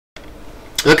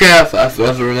Okay,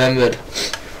 I've remembered.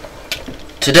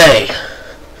 Today,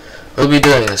 we'll be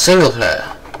doing a single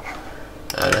player.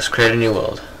 Let's create a new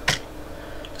world.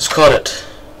 Let's call it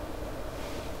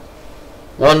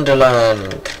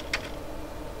Wonderland.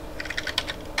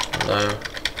 No.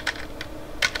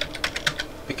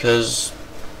 Because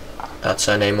that's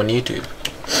our name on YouTube.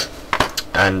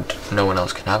 And no one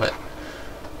else can have it.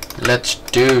 Let's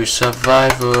do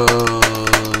survival.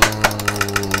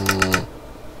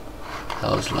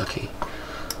 I was lucky.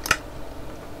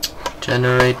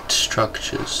 Generate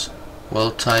structures.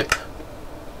 World type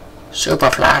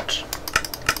super flat.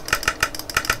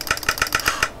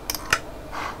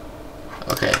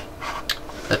 Okay,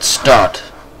 let's start.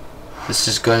 This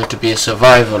is going to be a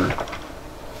survival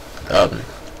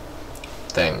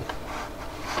thing,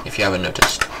 if you haven't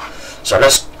noticed. So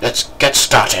let's get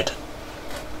started.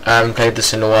 I haven't played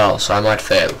this in a while, so I might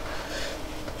fail.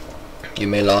 You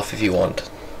may laugh if you want.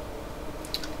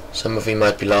 Some of you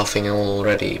might be laughing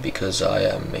already because I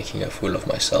am making a fool of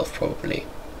myself, probably.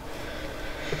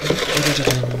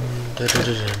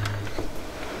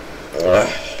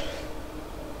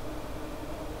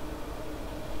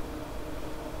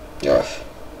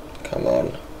 Come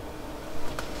on.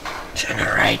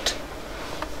 Generate.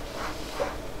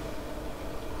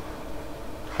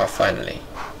 Oh, finally.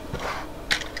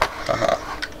 Haha.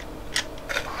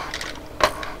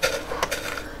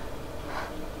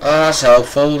 Oh, that's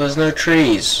helpful. There's no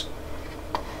trees.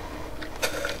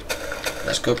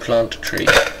 Let's go plant a tree.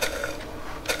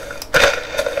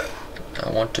 I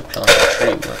want to plant a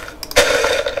tree.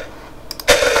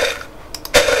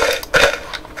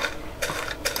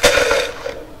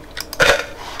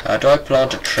 How do I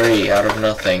plant a tree out of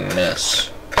nothingness?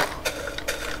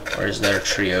 Or is there a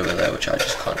tree over there which I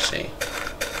just can't see?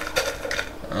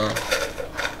 Oh.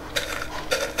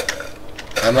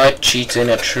 I might cheat in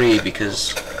a tree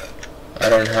because I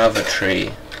don't have a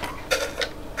tree.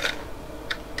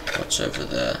 What's over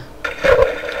there?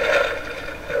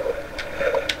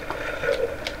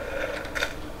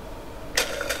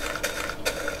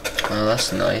 Well,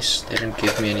 that's nice. They didn't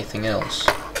give me anything else.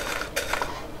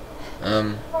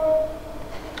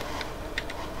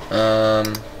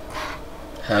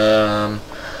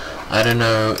 I don't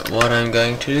know what I'm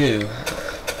going to do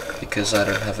because I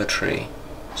don't have a tree,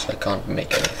 so I can't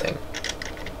make anything.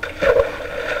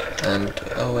 And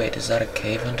oh wait, is that a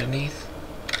cave underneath?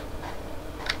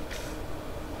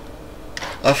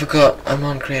 I forgot, I'm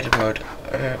on creative mode.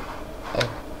 Oh.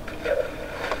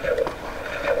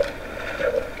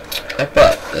 I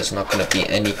bet there's not going to be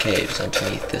any caves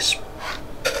underneath this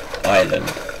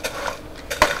island.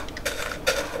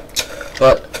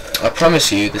 But I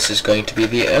promise you this is going to be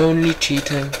the only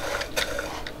cheating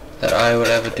that I will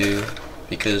ever do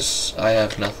because I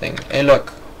have nothing. Hey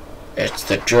look, it's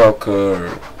the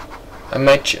Joker. I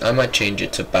might change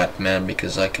it to Batman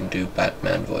because I can do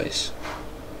Batman voice.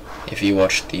 If you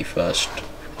watched the first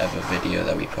ever video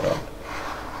that we put on.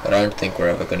 But I don't think we're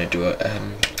ever going to do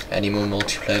any more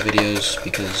multiplayer videos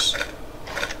because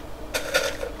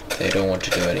they don't want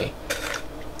to do any.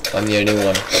 I'm the only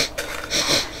one.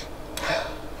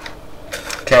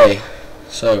 Okay,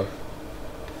 so.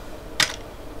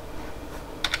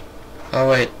 Oh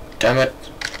wait, damn it.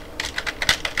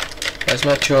 Where's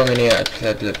my too many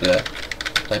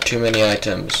my too many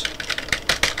items?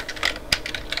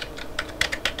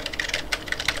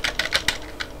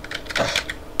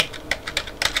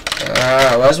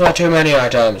 Where's my too many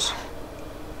items?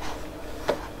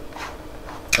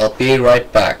 I'll be right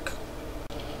back.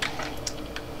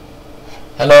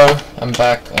 Hello, I'm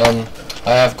back.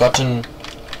 I have gotten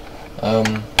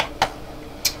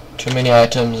too many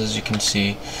items, as you can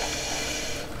see.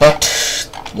 But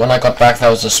when I got back, there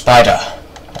was a spider.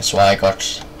 That's why I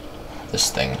got this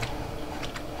thing.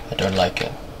 I don't like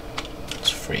it. It's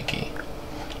freaky.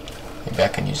 Maybe I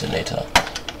can use it later.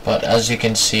 But as you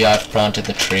can see, I've planted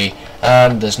the tree,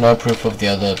 and there's no proof of the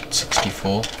other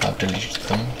 64. I've deleted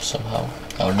them somehow.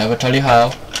 I will never tell you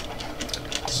how.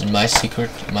 This is my secret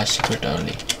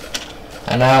only.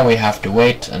 And now we have to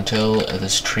wait until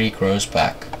this tree grows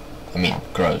back. I mean,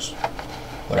 grows.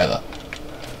 Whatever.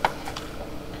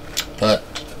 But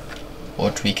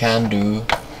what we can do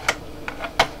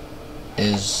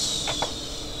is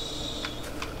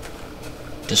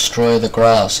destroy the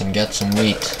grass and get some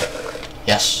wheat.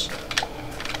 Yes.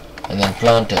 And then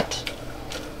plant it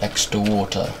next to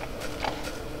water.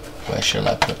 Where shall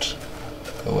I put?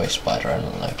 Go away, spider, I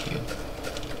don't like you.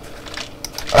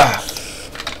 Ah!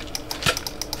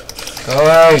 Go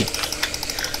away!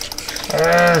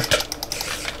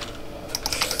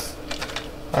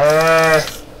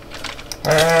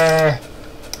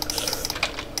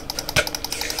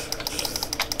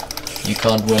 You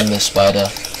can't win this, spider.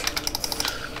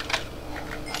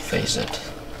 Face it.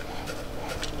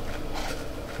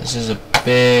 This is a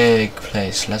big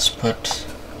place. Let's put...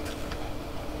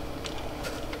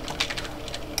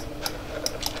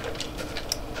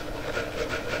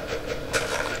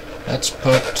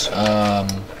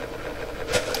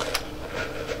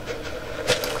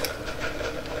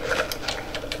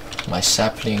 my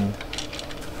sapling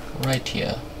right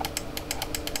here.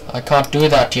 I can't do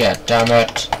that yet, damn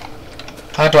it.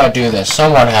 How do I do this?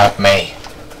 Someone help me.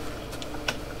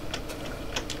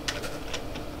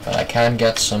 But I can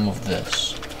get some of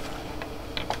this.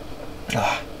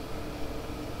 Ah.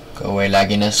 Go away,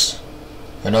 lagginess.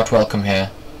 You're not welcome here.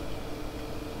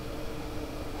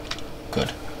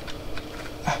 Good.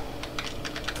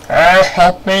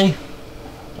 Help me!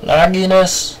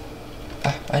 Lagginess!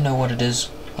 I know what it is.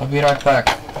 I'll be right back.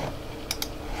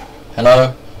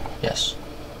 Hello? Yes.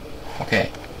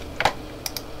 Okay.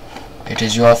 It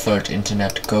is your fault,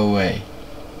 internet. Go away.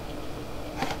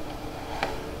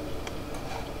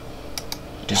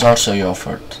 It is also your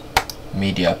fault,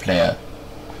 media player.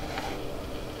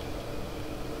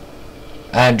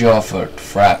 And your fault,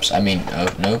 fraps. I mean,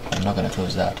 oh no, I'm not gonna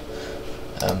close that.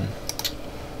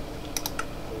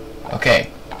 Okay.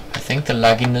 I think the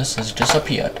lagginess has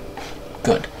disappeared.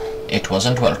 Good. It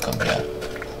wasn't welcome here.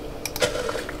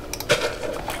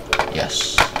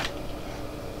 Yes.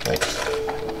 Wait.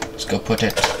 Let's go put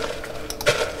it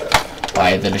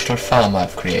by the little farm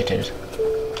I've created.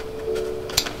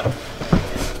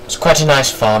 It's quite a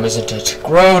nice farm, isn't it?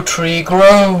 Grow, tree,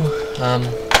 grow!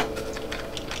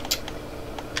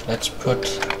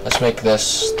 Let's make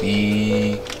this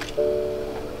the...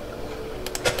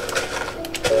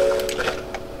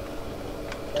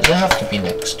 Does it have to be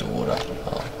next to water?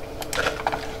 Oh.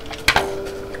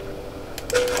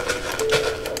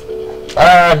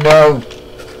 Ah, no!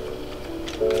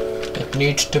 It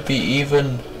needs to be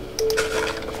even.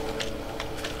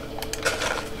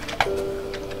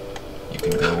 You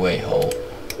can go away, hole.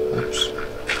 Oops.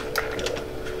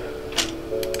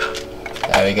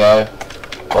 There we go.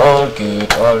 All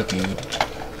good, all good.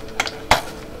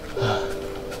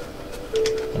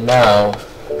 And now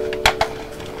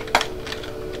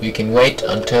we can wait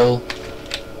until...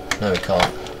 No, we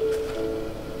can't.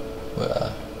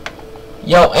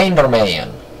 Yo,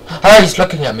 Enderman! Ah, he's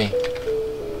looking at me!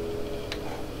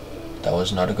 That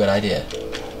was not a good idea.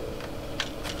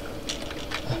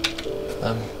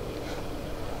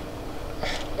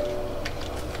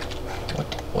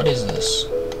 What is this?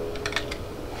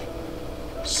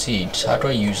 Seeds. How do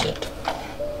I use it?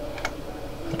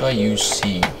 How do I use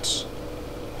seeds?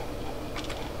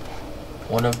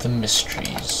 One of the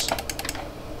mysteries.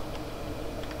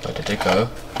 Where did it go?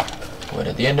 Where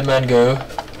did the Enderman go?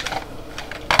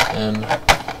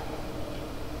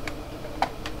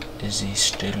 Is he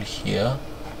still here?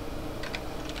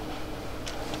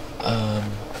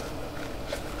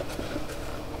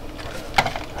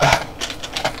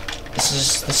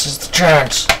 This is the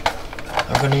chance.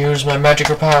 I'm gonna use my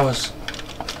magical powers.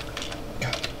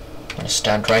 I'm gonna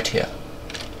stand right here.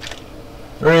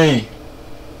 3,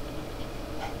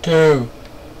 2,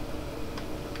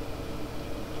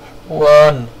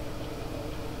 1.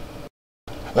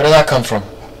 Where did that come from?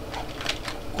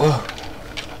 Whoa.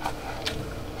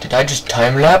 Did I just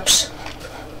time lapse?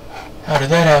 How did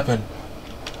that happen?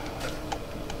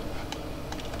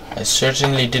 I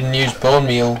certainly didn't use bone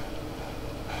meal.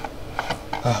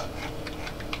 Oh,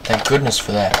 thank goodness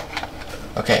for that.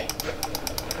 Okay.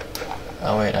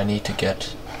 Oh wait, I need to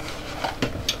get...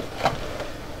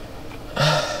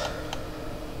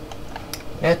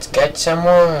 Let's get some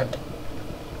wood.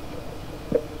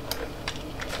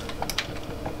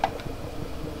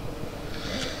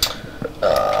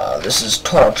 This is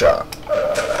torture.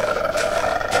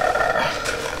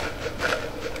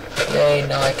 Yay,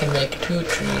 now I can make 2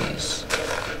 trees.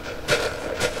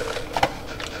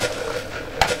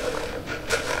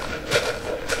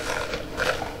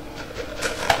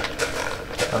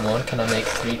 Come on, can I make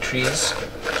 3 trees?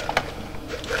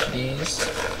 Please?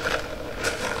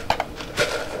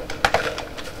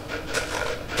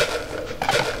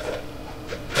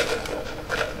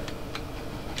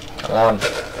 Come on.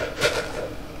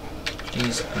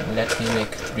 Please let me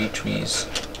make 3 trees.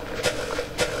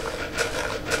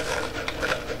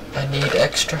 I need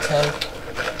extra help.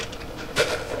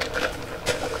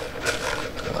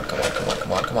 Come on, come on, come on,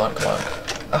 come on, come on, come on.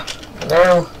 Ah,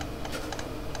 no!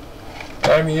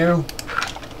 Damn you!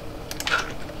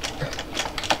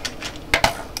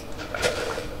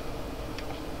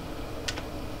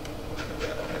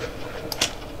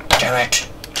 Damn it!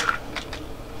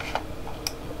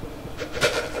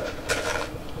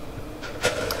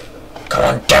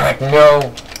 Oh, damn it,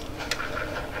 no!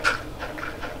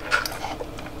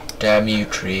 Damn you,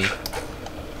 tree.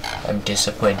 I'm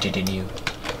disappointed in you.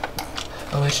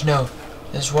 Oh wait, no.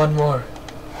 There's one more.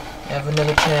 I have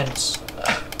another chance.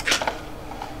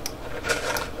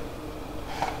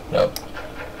 Nope.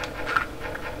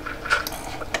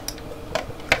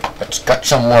 Let's get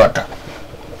some water.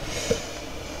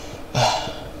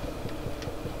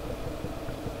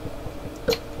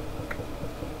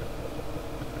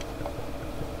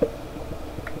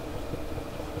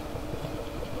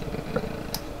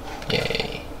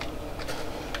 Yay.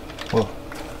 Whoa.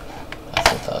 I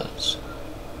thought that was...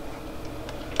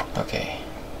 Okay.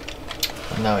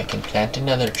 And now we can plant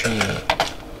another tree.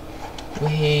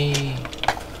 Whee!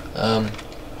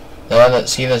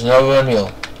 See, there's no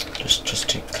windmill. Just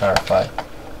to clarify.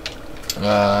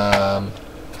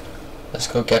 Let's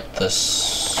go get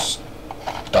this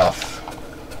stuff.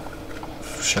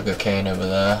 Sugarcane over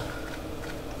there.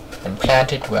 And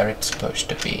plant it where it's supposed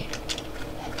to be.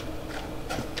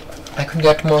 I could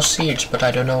get more seeds, but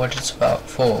I don't know what it's about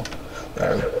for.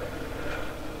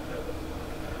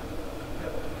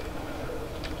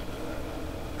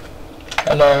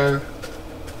 Hello.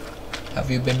 Have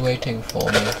you been waiting for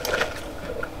me?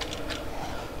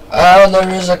 Oh, there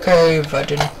is a cave. I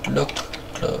didn't look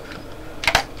close.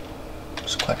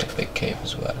 It's quite a big cave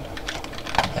as well.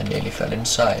 I nearly fell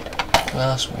inside. Well,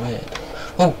 that's weird.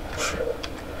 Oh!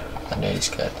 I nearly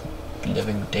scared the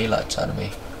living daylights out of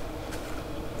me.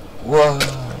 Whoa!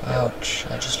 Ouch!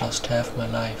 I just lost half my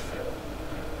life.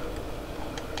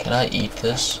 Can I eat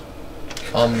this?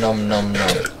 Nom nom nom.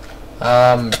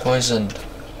 I'm poisoned.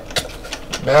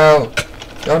 No!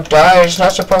 Don't die! It's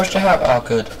not supposed to happen. Oh,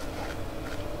 good.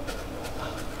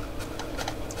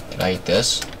 Can I eat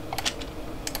this?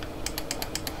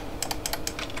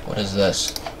 What is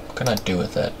this? What can I do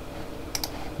with it?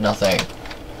 Nothing.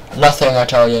 Nothing, I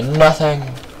tell you. Nothing!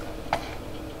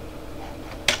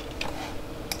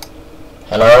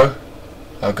 Hello?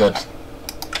 Oh, good.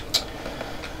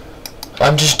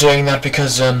 I'm just doing that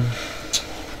because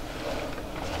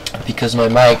my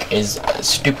mic is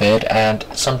stupid and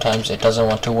sometimes it doesn't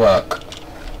want to work.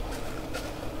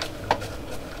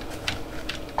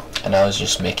 And I was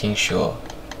just making sure.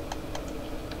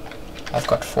 I've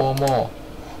got 4 more.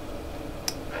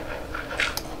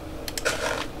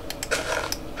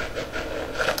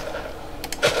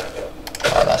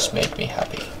 Oh, that's made me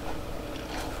happy.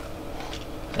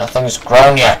 Nothing's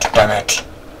grown yet, damn it!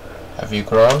 Have you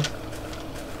grown?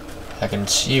 I can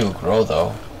see you grow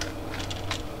though.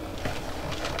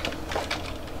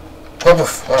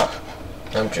 Oh,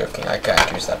 I'm joking, I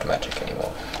can't use that magic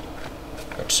anymore.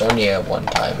 It's only a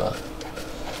one-timer.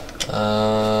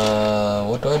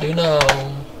 What do I do now?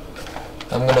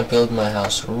 I'm gonna build my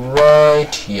house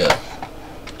right here.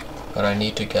 But I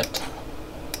need to get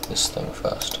this thing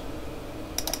first.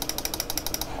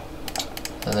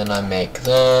 And then I make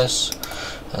this,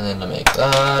 and then I make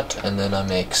that, and then I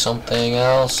make something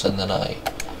else, and then I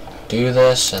do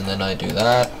this, and then I do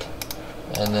that,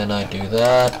 and then I do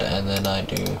that, and then I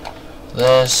do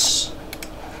this.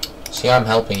 See, I'm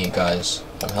helping you guys.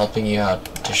 I'm helping you out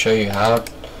to show you how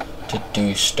to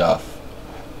do stuff.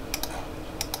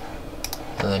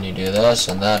 And then you do this,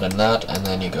 and that, and that, and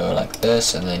then you go like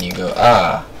this, and then you go,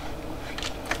 ah.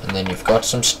 And then you've got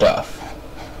some stuff.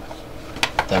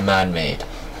 They're man-made.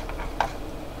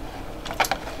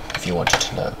 If you wanted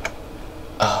to know.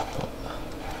 Ah,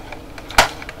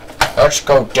 let's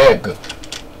go dig.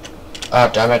 Ah,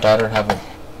 damn it, I don't have a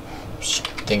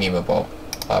thingy-mabob.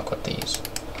 I've got these.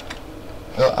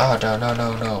 Oh, ah,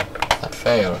 no. That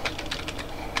failed.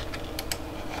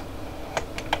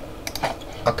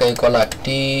 Okay, go like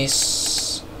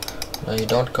this. No, you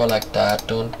don't go like that.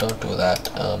 Don't do that.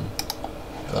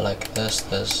 Go like this,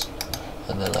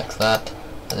 and then like that,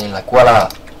 and then like voila,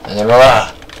 and then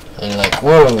voila, and you're like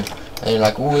woo, and you're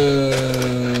like woo,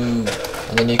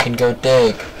 and then you can go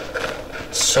dig.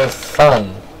 It's so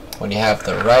fun when you have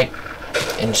the right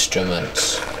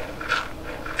instruments.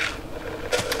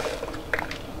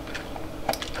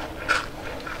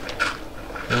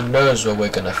 Who knows what we're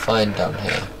gonna find down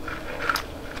here?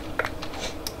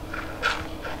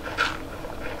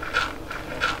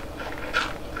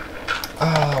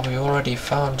 Ah, we already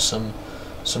found some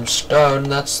stone.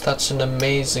 That's an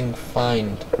amazing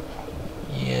find.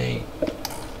 Yay.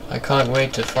 I can't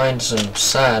wait to find some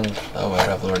sand. Oh wait,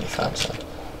 I've already found some.